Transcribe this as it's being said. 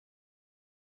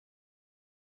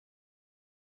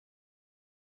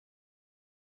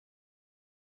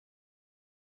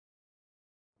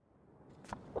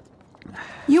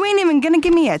You ain't even gonna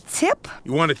give me a tip?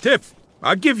 You want a tip?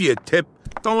 I'll give you a tip.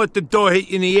 Don't let the door hit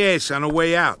you in the ass on the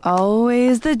way out.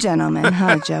 Always the gentleman,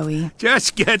 huh, Joey?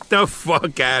 Just get the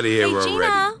fuck out of here already. Hey,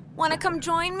 Gina, wanna come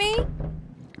join me?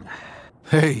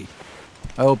 Hey,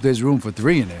 I hope there's room for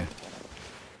 3 in there.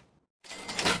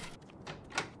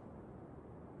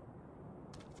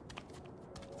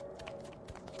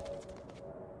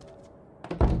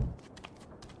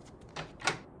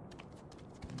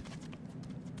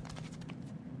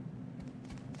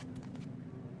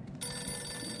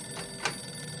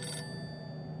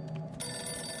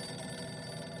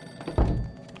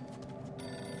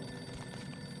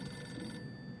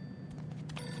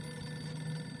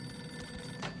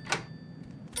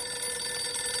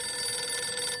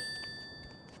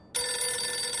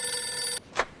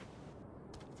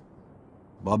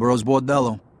 Barbaro's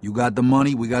Bordello. You got the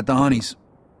money, we got the honeys.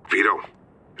 Vito,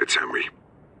 it's Henry.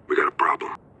 We got a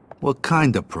problem. What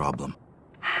kind of problem?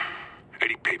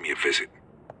 Eddie paid me a visit.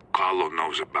 Carlo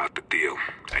knows about the deal,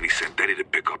 and he sent Eddie to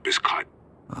pick up his cut.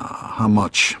 How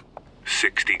much?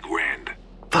 60 grand.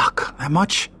 Fuck, that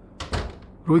much?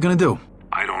 What are we gonna do?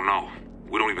 I don't know.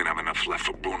 We don't even have enough left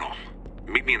for Bruno.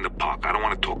 Meet me in the park. I don't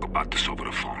want to talk about this over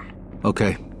the phone.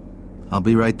 Okay. I'll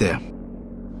be right there.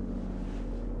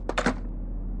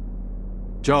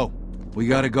 Joe, we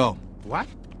gotta go. What?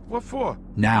 What for?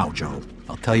 Now, Joe.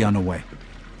 I'll tell you on the way.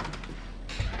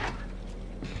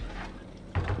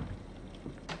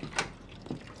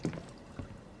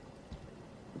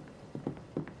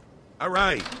 All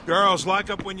right. Girls, lock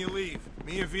up when you leave.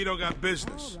 Me and Vito got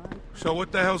business. So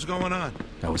what the hell's going on?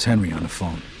 That was Henry on the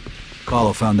phone.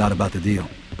 Carlo found out about the deal.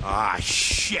 Ah,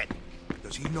 shit.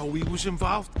 Does he know he was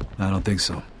involved? I don't think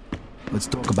so. Let's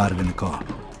talk about it in the car.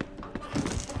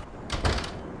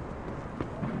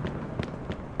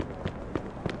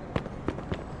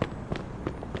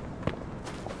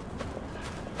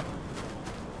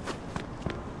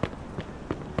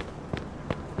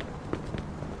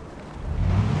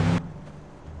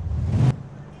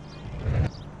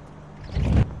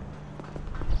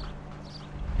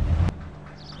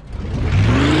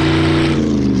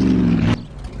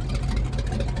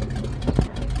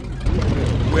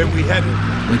 Where we headed?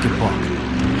 Lincoln Park.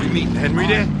 We meeting Henry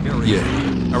there?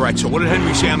 Yeah. All right, so what did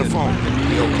Henry say on the phone?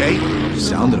 He okay?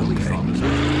 Sounded okay.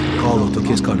 Carlo took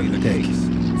his cut of the take.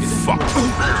 Fuck.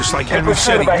 Just like Henry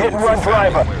said he a hit-and-run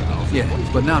driver. Yeah,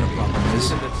 but now the problem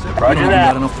is, we Roger don't even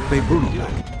that. got enough to pay Bruno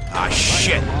back. Ah,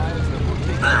 shit.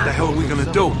 What the hell are we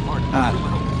gonna do? I don't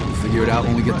know. We'll figure it out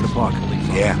when we get to the park.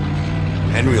 Yeah.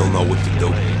 Henry'll know what to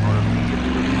do.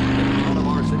 One of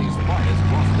our city's finest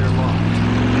lost their lives.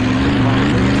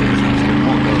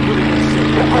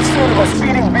 In pursuit of a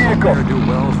speeding vehicle.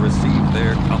 Ne'er-do-wells receive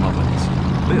their comeuppance.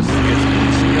 This is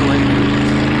UCLA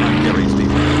News. I'm Gary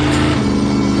Stevens.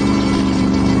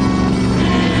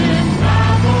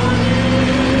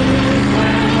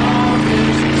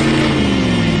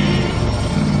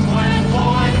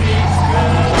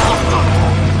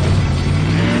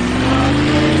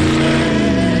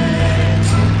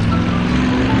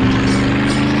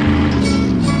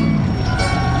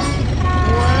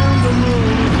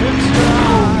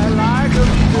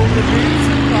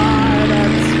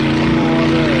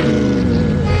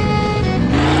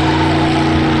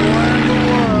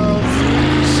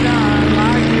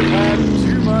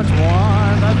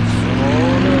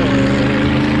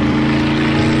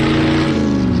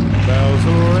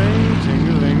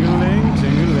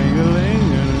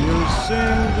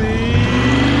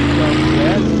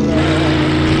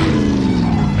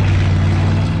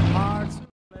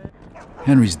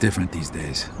 Henry's different these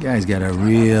days. Guy's got a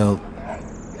real...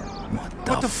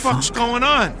 What the fuck's going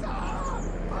on?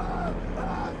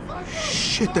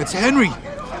 Shit, that's Henry!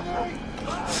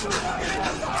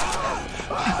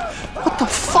 What the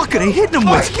fuck are they hitting him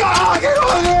with? Get on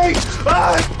me!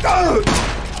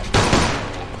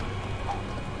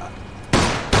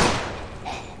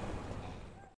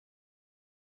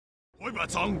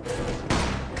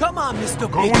 Come on,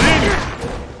 Mr. Going Big. in!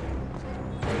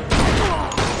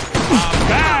 I'm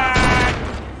back!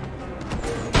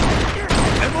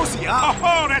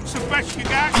 Oh, that's the best you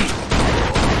got?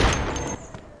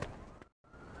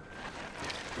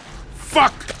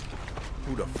 Fuck!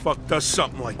 Who the fuck does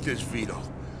something like this, Vito?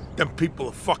 Them people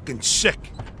are fucking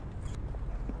sick.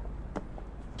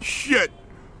 Shit!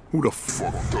 Who the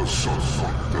fuck does something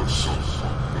like this?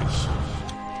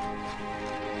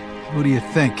 Who do you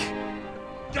think?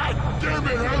 God damn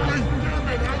it, Henry!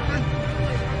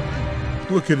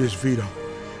 Look at this, Vito.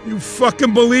 You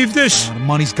fucking believe this? The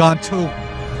money's gone too.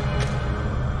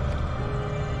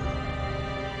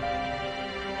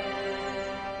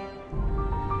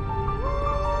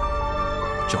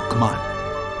 Come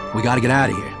on. We gotta get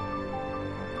out of here.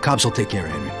 Cops will take care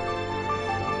of Henry.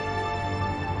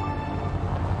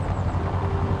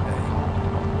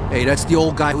 Hey, that's the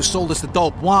old guy who sold us the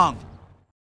dope, Wang.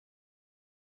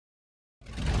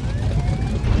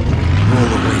 All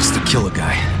the ways to kill a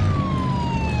guy.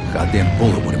 Goddamn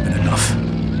bullet would have been enough.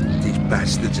 These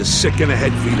bastards are sick in the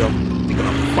head, Vito. They're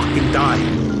gonna fucking die.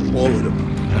 All of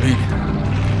them. I mean,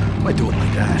 why do it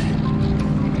like that?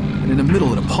 And in the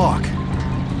middle of the park.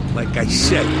 Like I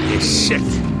said, they're sick.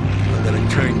 I'm gonna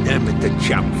turn them into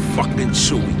chop fucking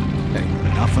suey. Hey,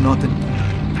 not for nothing.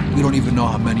 We don't even know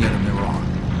how many of them there are.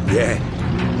 Yeah,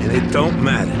 and it don't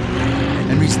matter.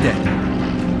 Henry's dead.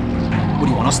 What,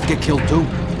 do you want us to get killed too? We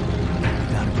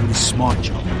gotta do this smart,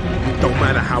 Joe. It don't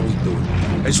matter how we do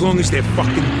it. As long as they're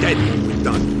fucking dead when we're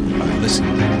done. All right, listen.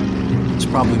 There's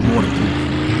probably more to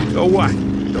do. So what?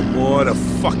 The more the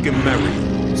fucking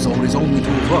merrier. So there's only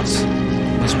two of us.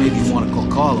 Unless maybe you want to call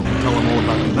Carlo and tell him all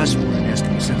about the mess we're in, ask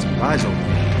him to send some guys over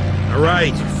here. All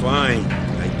right, fine.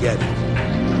 I get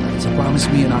it. So promise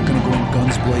me you're not gonna go in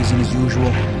guns blazing as usual.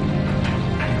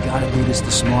 We gotta do this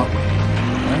the smart way,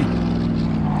 right?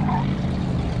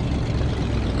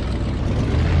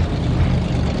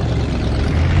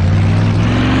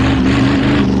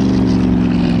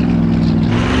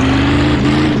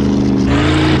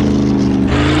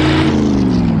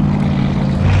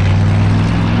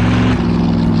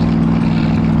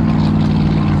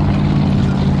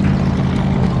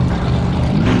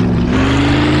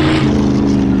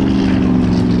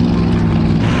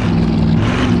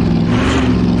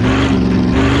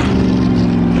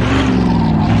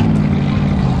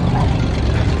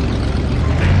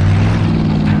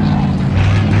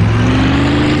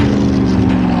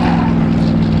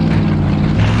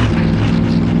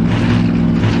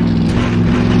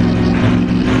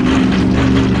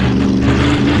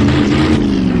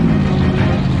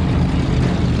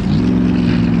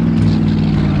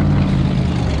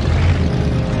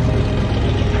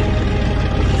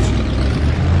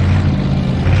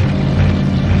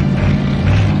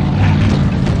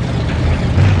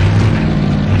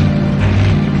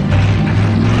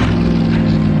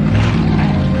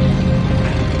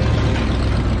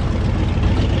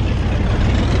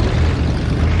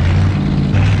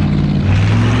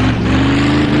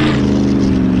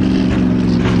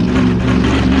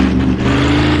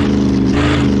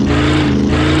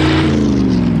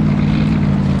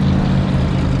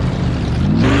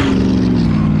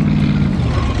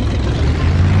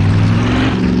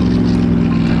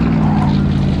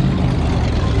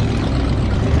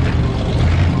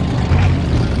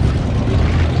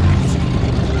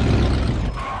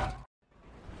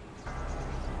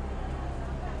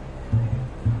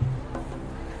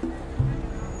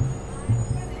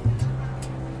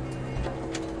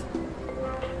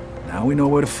 Now we know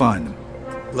where to find him.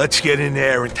 Let's get in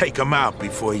there and take him out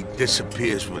before he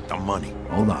disappears with the money.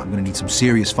 Hold on, I'm gonna need some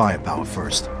serious firepower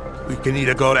first. We can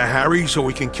either go to Harry's or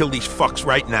we can kill these fucks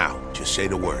right now. Just say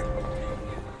the word.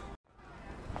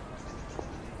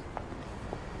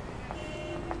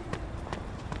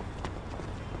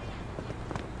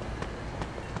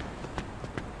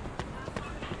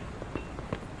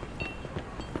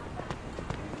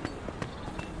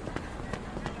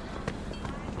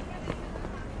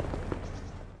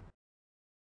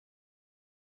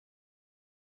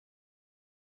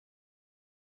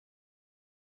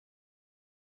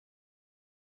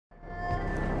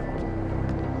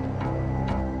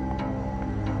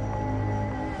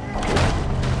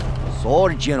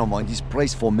 Sorry, gentlemen, this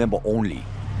place for member only.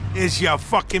 Here's your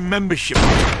fucking membership.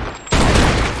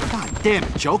 God damn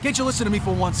it, Joe. Can't you listen to me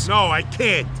for once? No, I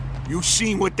can't. You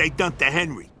seen what they done to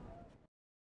Henry.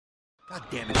 God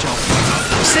damn it, Joe.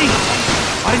 See?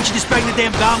 Why didn't you just bang the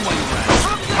damn gong while you were at it?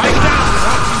 Right down,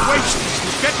 watch me waste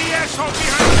this. Get the asshole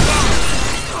behind the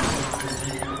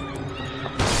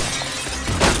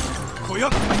bar. Koya,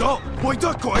 no, boy,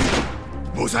 duck, koi.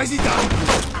 Mosai's down.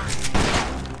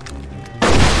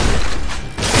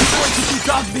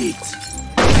 Dog meat!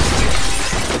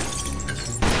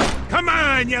 Come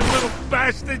on, you little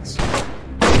bastards!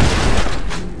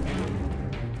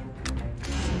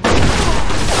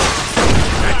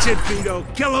 That's it, Vito.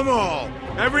 Kill them all.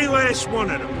 Every last one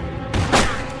of them.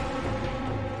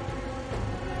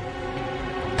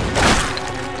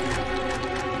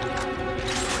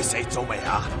 I say it's over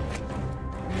here.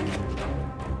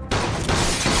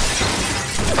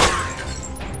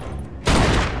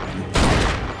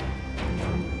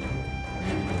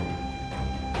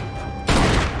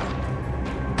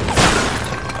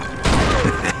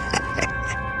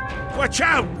 Watch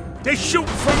out! They're shooting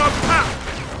from up top!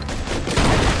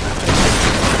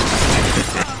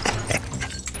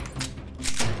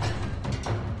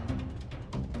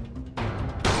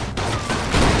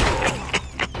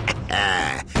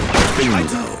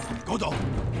 嗰度。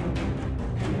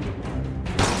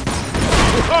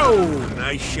Oh,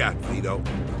 nice shot, Vito.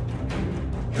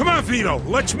 Come on, Vito,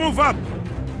 let's move up.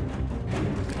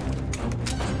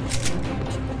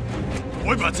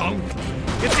 開把爭，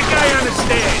 Get the guy on the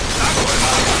stairs.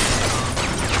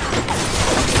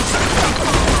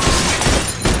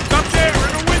 Up there,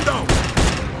 in the window.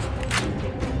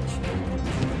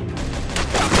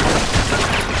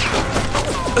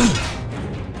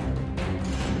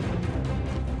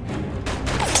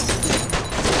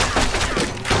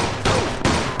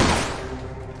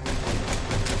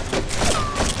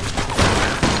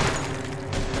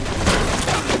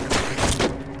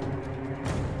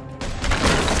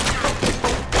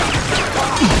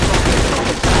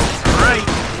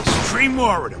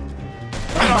 More of them.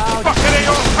 Where the fuck are they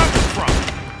all coming from?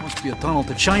 Must be a tunnel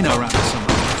to China around here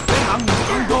somewhere.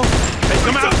 Hey,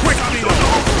 come out quick, Vito. We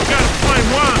gotta find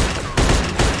one.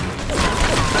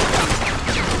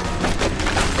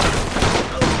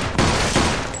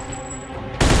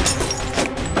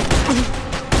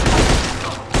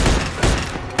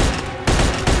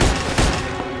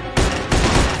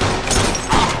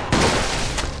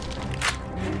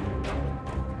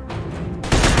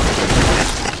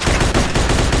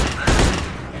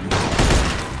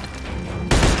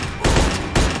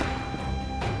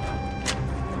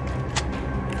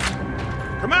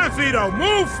 Come on, Vito,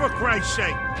 move for Christ's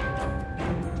sake!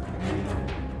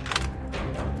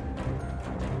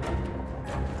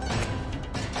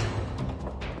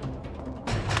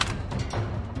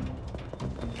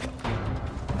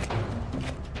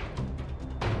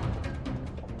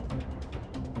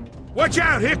 Watch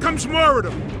out, here comes more of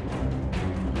them!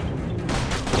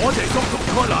 我哋速速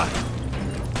開嚟！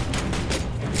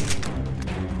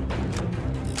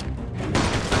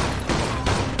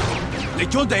你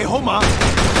將地好嘛？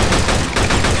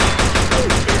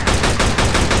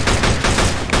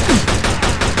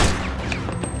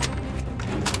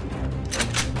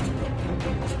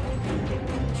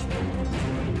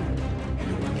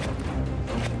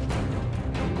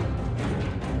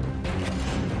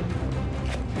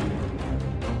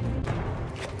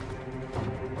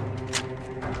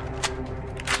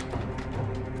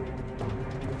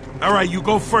 All right, you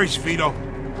go first, Vito.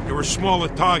 You're a smaller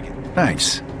target.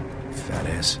 Thanks, fat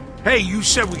ass. Hey, you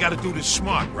said we gotta do this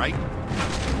smart, right?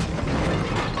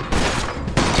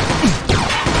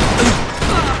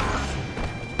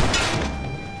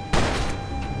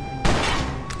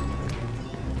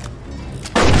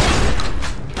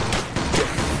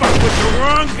 Fuck with the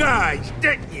wrong guys,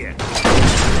 didn't you?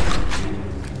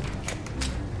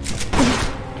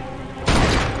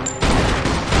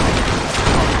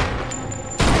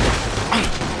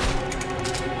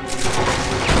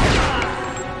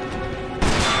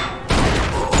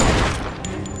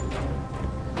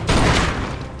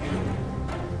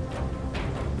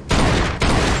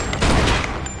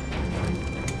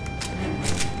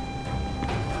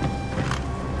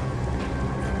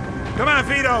 Come on,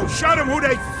 Vito, show them who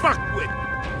they fuck with.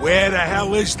 Where the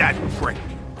hell is that prick?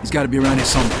 He's got to be around here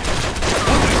somewhere.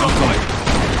 I'm going.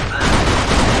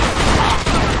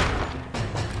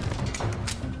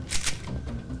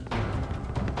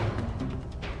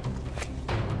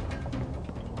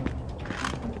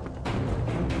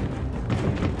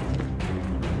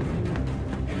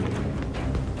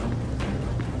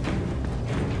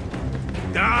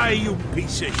 Die, you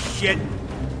piece of shit.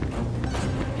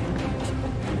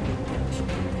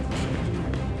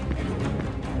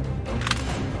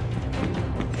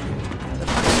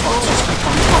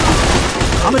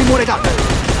 How many more they got?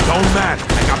 Don't matter.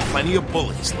 I got plenty of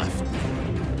bullets left.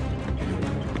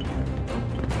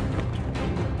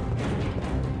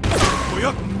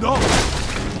 No!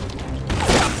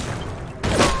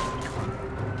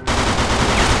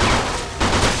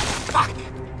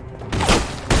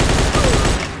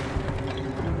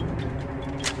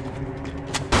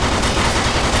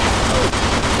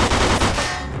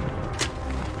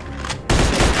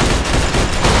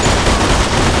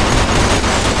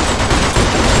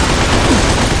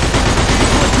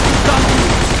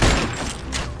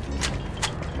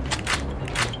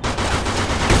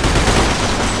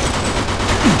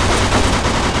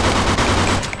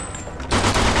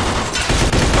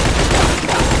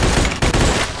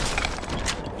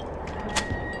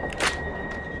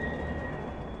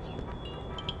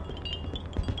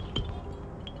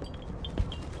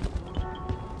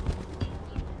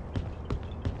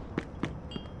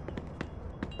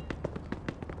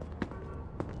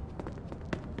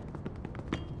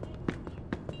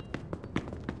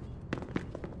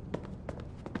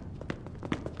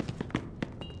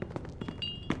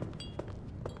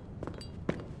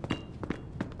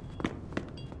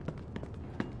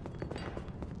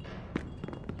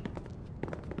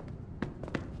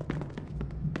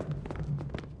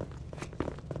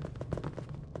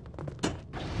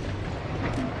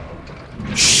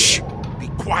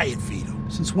 quiet, Vito.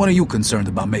 Since when are you concerned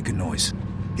about making noise?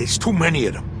 There's too many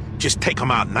of them. Just take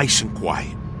them out nice and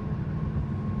quiet.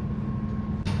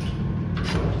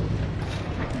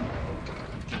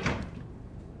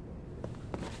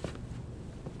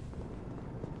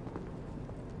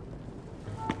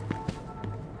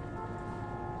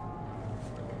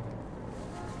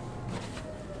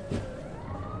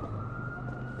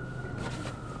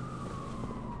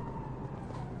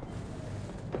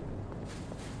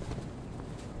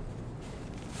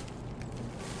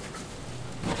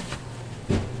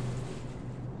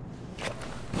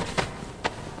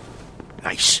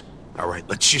 Nice. All right,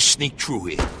 let's just sneak through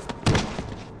here.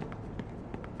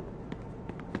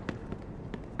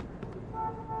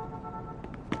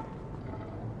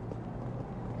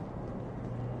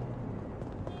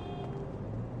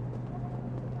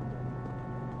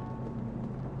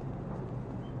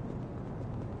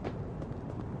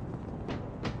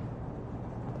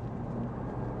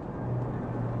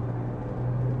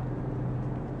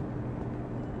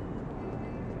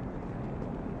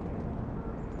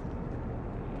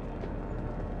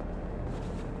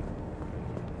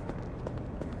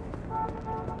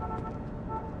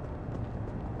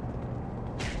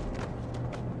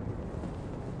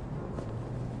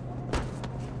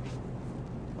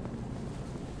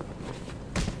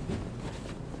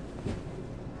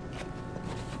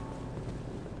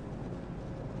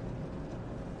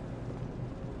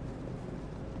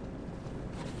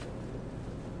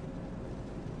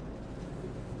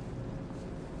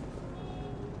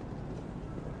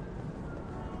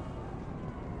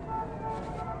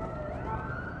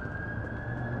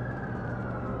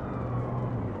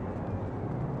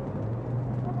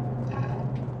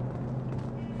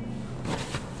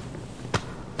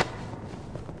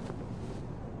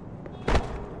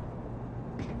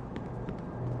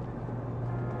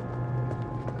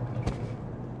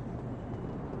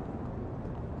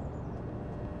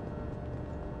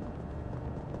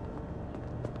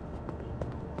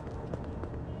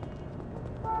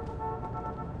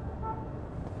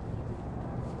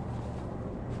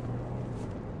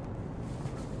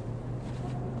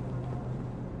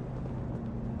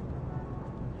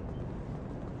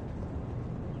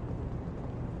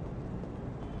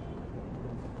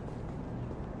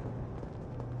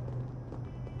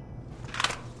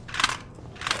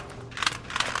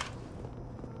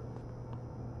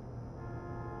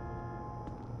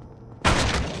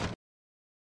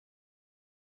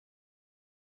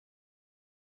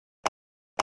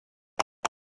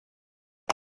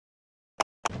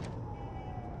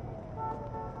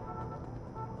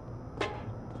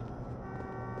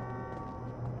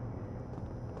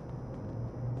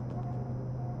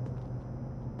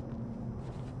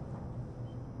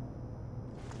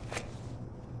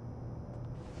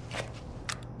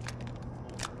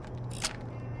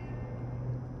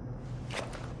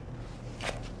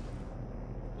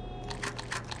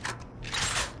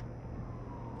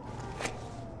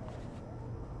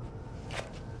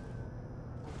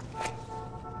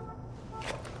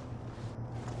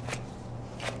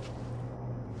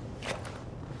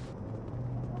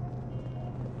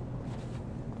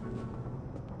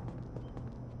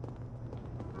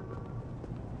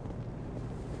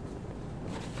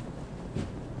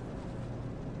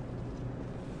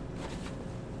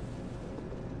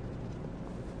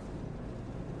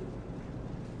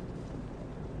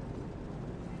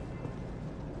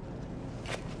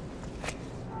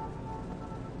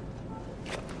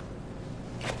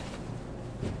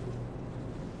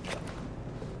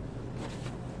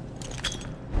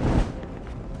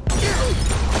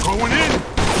 Going in!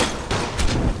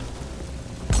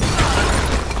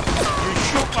 You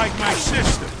shoot like my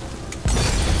sister.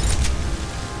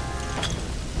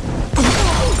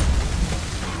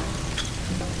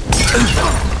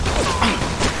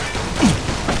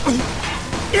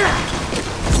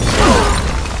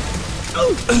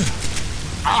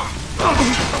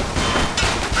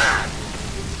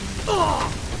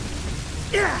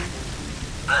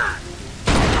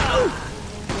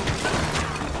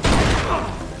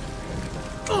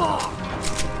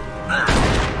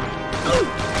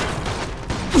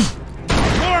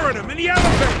 More of them in the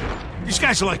elevator! These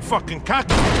guys are like fucking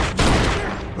cockroaches.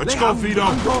 Let's go, Vito.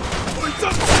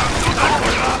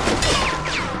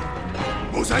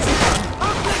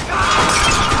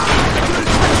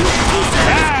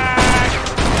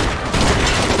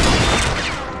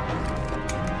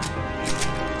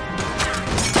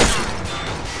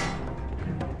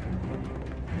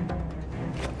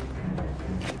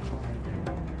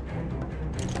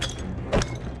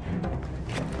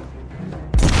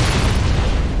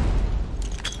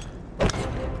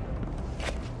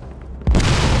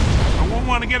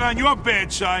 want to get on your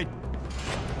bad side.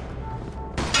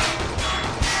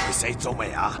 This ain't so me,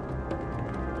 huh?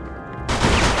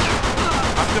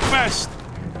 I'm the best.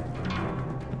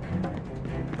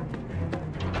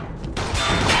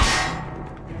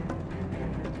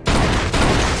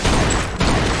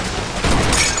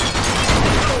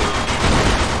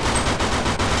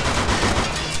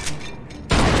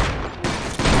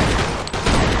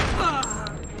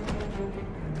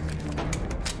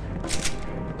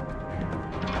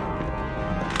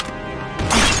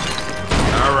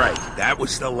 That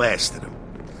was the last of them.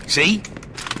 See?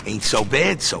 Ain't so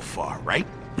bad so far, right?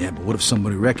 Yeah, but what if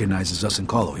somebody recognizes us and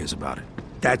Carlo hears about it?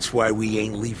 That's why we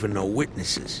ain't leaving no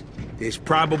witnesses. There's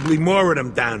probably more of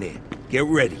them down there. Get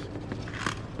ready.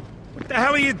 What the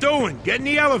hell are you doing? Get in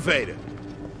the elevator.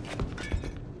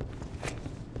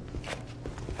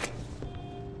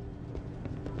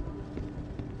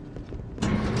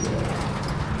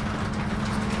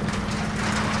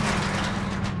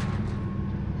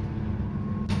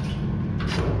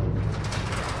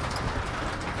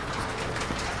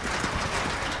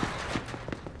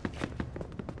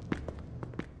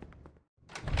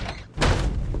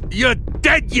 You're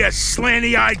dead, you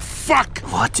slanty-eyed fuck!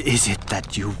 What is it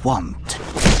that you want?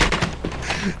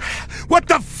 What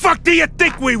the fuck do you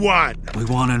think we want? We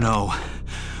want to know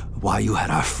why you had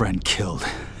our friend killed.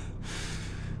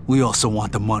 We also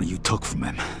want the money you took from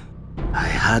him. I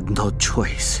had no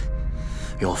choice.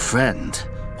 Your friend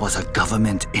was a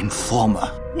government informer.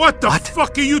 What the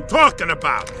fuck are you talking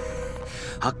about?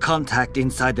 A contact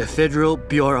inside the Federal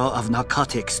Bureau of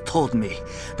Narcotics told me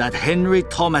that Henry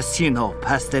Tomasino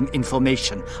passed them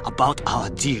information about our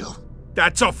deal.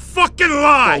 That's a fucking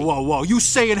lie! Whoa, whoa, whoa. You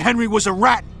saying Henry was a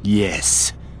rat?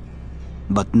 Yes.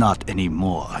 But not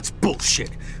anymore. That's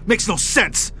bullshit. Makes no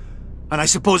sense. And I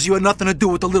suppose you had nothing to do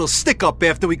with the little stick-up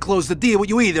after we closed the deal with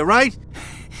you either, right?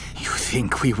 You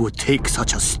think we would take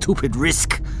such a stupid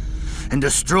risk and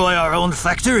destroy our own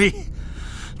factory?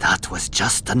 That was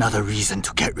just another reason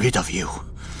to get rid of you.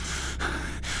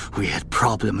 We had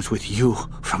problems with you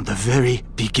from the very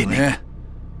beginning. Yeah?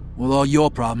 Well, all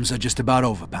your problems are just about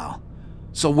over, pal.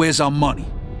 So where's our money?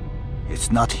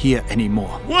 It's not here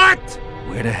anymore. What?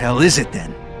 Where the hell is it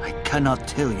then? I cannot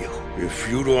tell you. If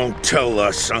you don't tell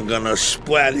us, I'm gonna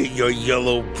splatter your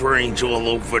yellow brains all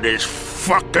over this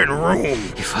fucking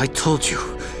room. If I told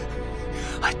you,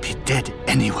 I'd be dead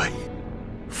anyway.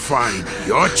 Fine,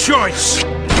 your choice.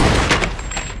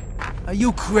 Are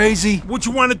you crazy? What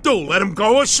you want to do, let him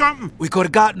go or something? We could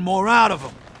have gotten more out of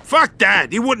him. Fuck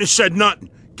that, he wouldn't have said nothing.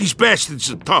 These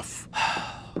bastards are tough.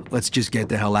 Let's just get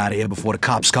the hell out of here before the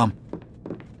cops come.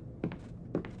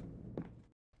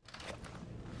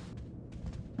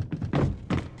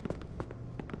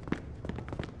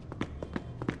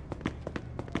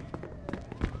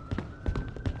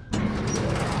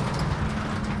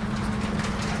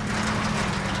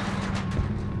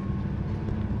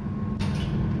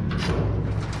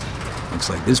 Looks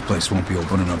like this place won't be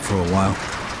opening up for a while.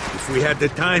 If we had the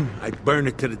time, I'd burn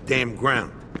it to the damn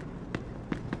ground.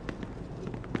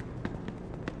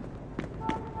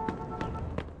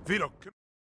 Vito, come.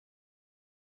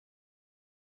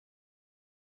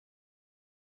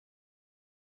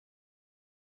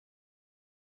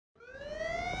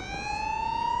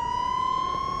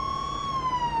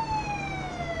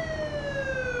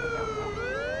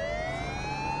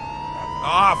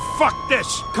 Ah, fuck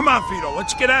this! Come on, Vito,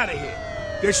 let's get out of here.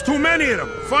 There's too many of them.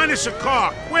 Find us a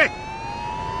car, quick!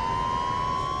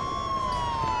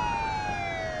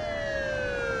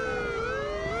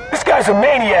 This guy's a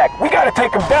maniac. We gotta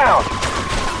take him down.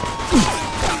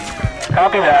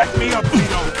 Copy that. Back me up,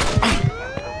 Vito.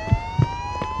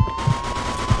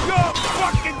 You're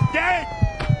fucking dead!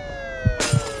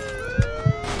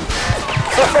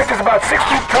 Suspect is about 6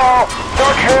 feet tall,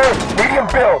 dark hair, medium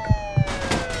build.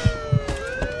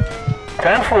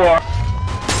 10-4.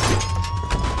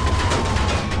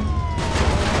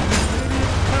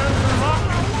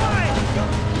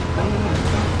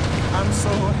 I'm so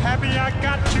happy I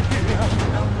got you here.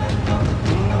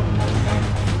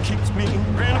 Keeps me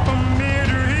grinning from ear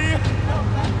to ear.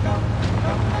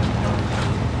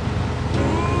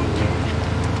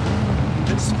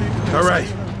 All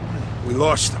right, we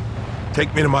lost them.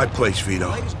 Take me to my place,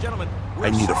 Vito. I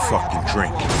need a fucking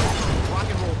drink.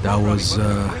 That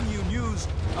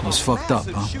was fucked up,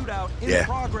 huh? Yeah.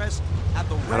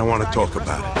 I don't want to talk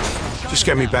about it. Just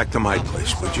get me back to my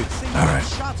place, would you? All right.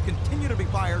 Shots continue to be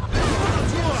fired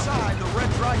inside the Red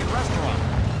Dragon restaurant.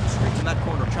 The streets in that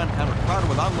corner of Chinatown are crowded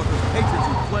with onlookers and patrons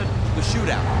who fled the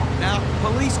shootout. Now,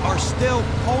 police are still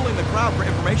polling the crowd for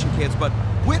information, kids, but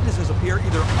witnesses appear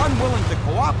either unwilling to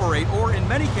cooperate or, in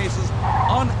many cases,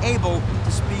 unable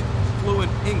to speak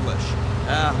fluent English.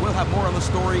 We'll have more on the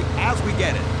story as we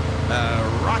get it.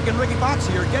 Rockin' Ricky Fox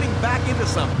here, getting back into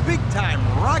some big-time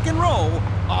rock and roll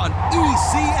on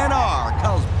ECNR,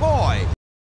 'cause boy...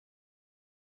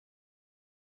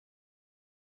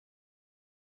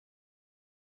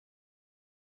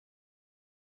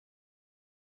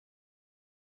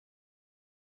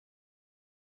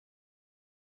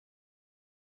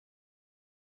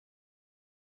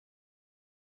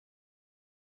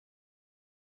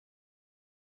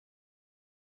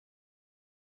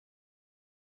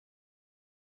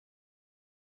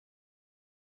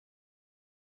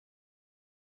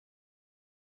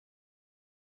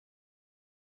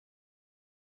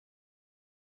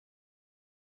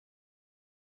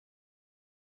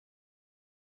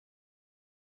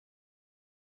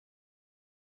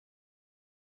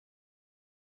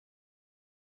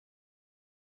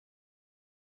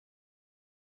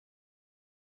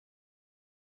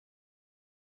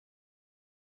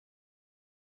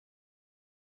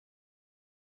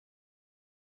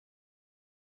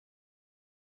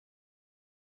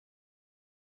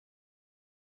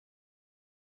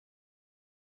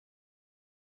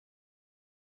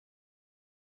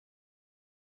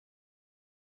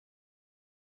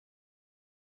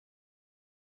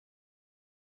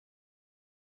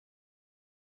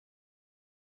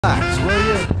 Will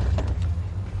you?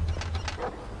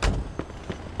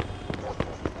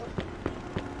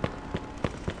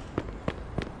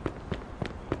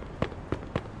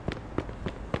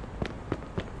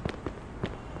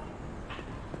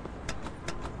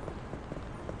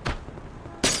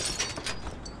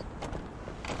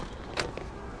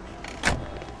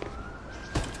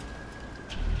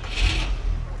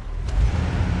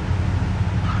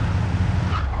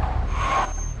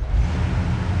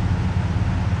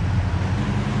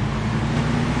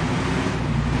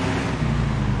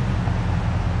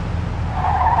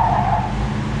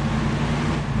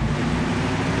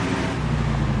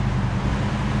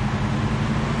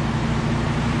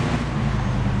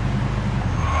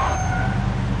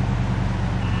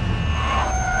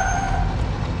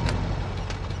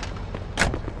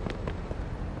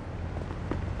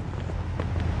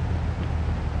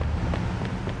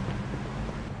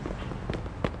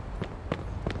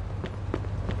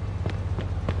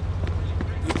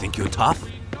 Think you're tough?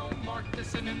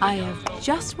 I have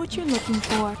just what you're looking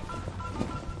for.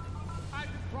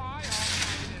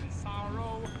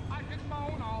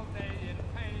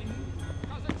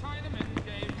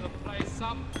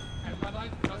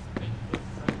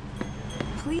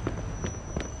 Please.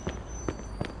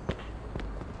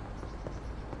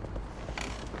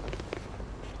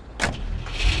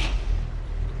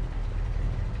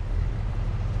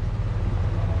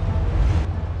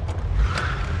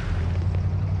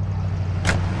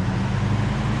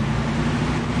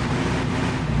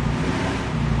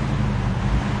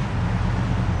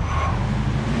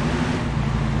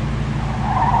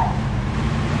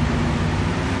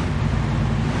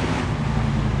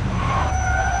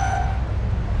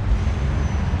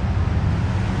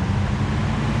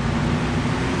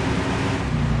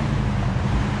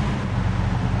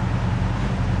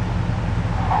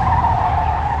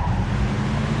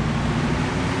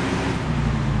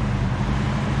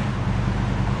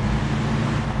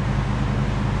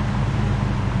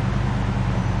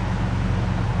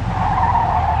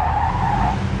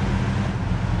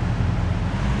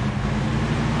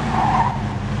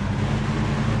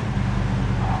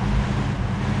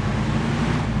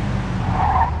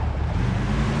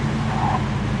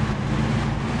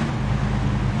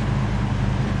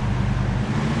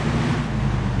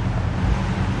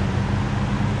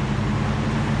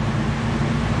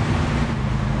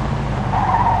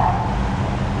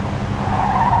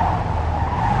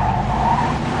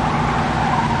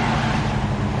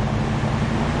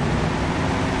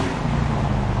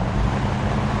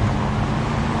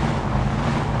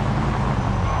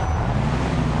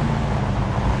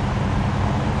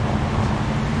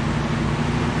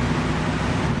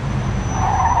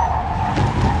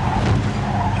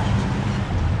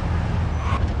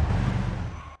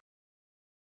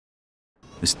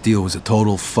 This deal was a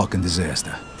total fucking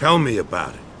disaster. Tell me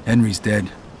about it. Henry's dead.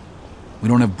 We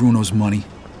don't have Bruno's money.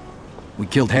 We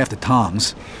killed half the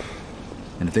Toms.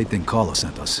 And if they think Carlo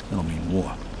sent us, that'll mean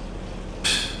war.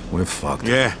 We're fucked.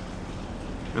 Yeah.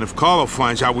 And if Carlo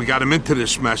finds out we got him into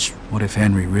this mess... What if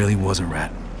Henry really was a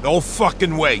rat? No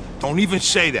fucking way. Don't even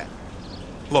say that.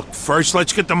 Look, first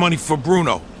let's get the money for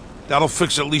Bruno. That'll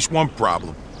fix at least one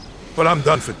problem. But I'm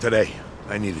done for today.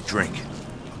 I need a drink.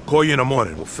 I'll call you in the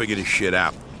morning. We'll figure this shit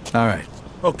out. All right.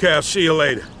 Okay, I'll see you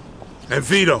later. And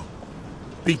Vito,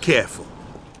 be careful.